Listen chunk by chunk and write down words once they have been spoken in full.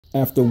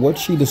After what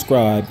she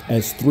described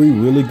as 3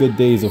 really good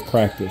days of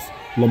practice,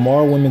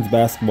 Lamar women's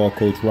basketball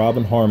coach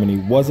Robin Harmony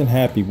wasn't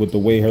happy with the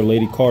way her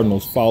Lady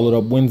Cardinals followed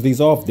up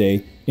Wednesday's off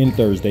day in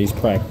Thursday's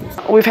practice.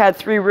 We've had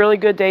 3 really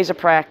good days of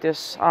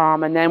practice,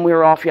 and then we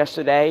were off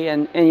yesterday,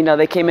 and you know,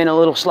 they came in a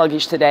little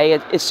sluggish today.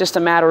 It's just a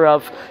matter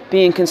of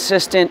being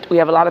consistent. We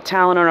have a lot of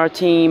talent on our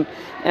team,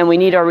 and we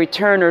need our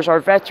returners, our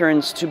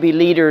veterans, to be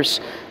leaders,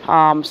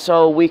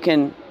 so we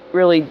can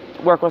really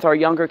work with our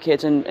younger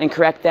kids and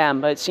correct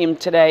them. But it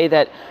seemed today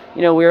that,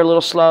 you know, we were a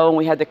little slow and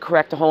we had to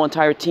correct the whole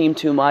entire team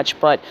too much.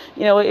 But,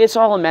 you know, it's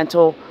all a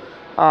mental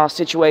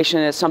situation.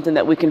 It's something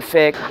that we can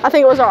fix. I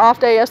think it was our off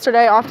day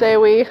yesterday, off day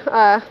we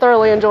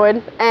thoroughly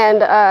enjoyed,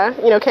 and,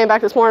 you know, came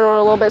back this morning, we were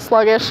a little bit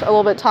sluggish, a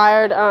little bit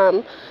tired.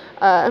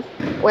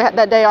 We had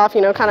that day off,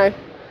 you know, kind of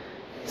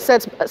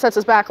sets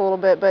us back a little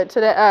bit, but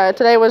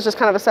today was just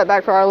kind of a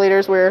setback for our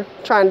leaders. We were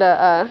trying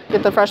to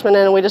get the freshmen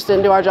in, and we just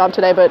didn't do our job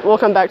today, but we'll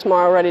come back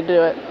tomorrow ready to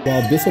do it.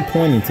 While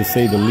disappointing to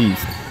say the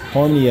least,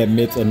 Harmony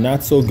admits a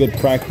not-so-good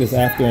practice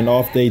after an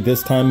off day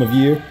this time of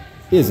year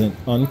isn't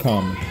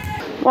uncommon.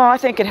 Well, I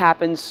think it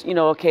happens, you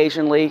know,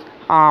 occasionally.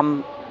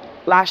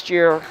 Last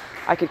year,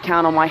 I could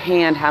count on my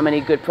hand how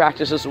many good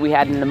practices we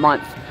had in a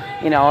month.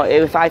 You know,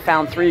 if I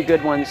found 3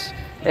 good ones,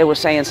 it was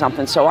saying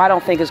something. So I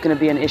don't think it's going to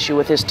be an issue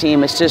with this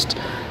team. It's just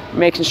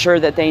making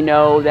sure that they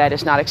know that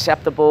it's not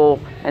acceptable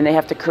and they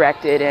have to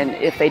correct it. And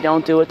if they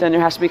don't do it, then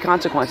there has to be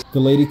consequences. The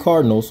Lady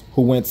Cardinals,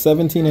 who went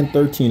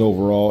 17-13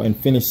 overall and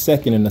finished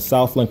second in the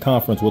Southland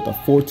Conference with a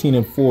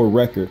 14-4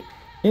 record,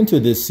 enter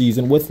this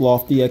season with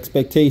lofty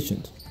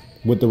expectations.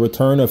 With the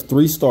return of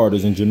 3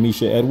 starters in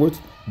Jamisha Edwards,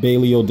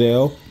 Bailey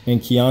Odell, and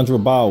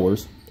Keandra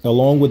Bowers,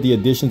 along with the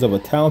additions of a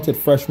talented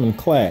freshman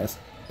class,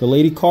 the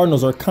Lady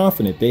Cardinals are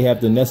confident they have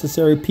the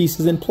necessary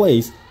pieces in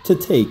place to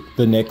take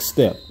the next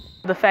step.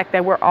 The fact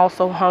that we're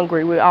also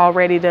hungry, we're all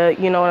ready to,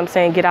 you know what I'm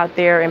saying, get out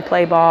there and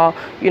play ball.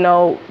 You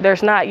know,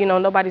 there's not, you know,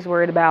 nobody's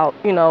worried about,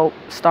 you know,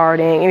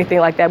 starting, anything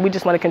like that. We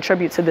just want to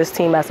contribute to this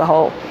team as a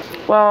whole.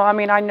 Well, I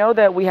mean, I know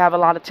that we have a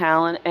lot of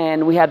talent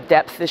and we have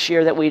depth this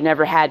year that we've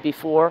never had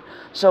before.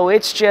 So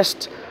it's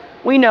just,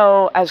 we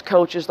know as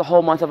coaches the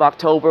whole month of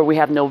October we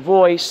have no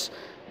voice,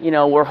 you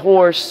know, we're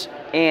hoarse,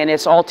 and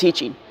it's all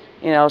teaching.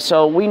 You know,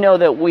 so we know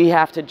that we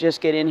have to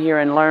just get in here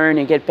and learn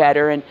and get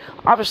better. And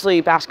obviously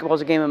basketball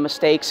is a game of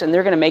mistakes, and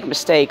they're going to make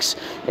mistakes.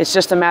 It's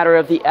just a matter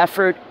of the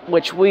effort,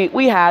 which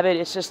we have it.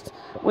 It's just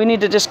we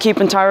need to just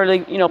keep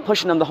entirely, you know,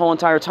 pushing them the whole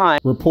entire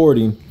time.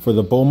 Reporting for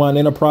the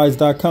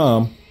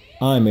BeaumontEnterprise.com,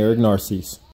 I'm Eric Narcisse.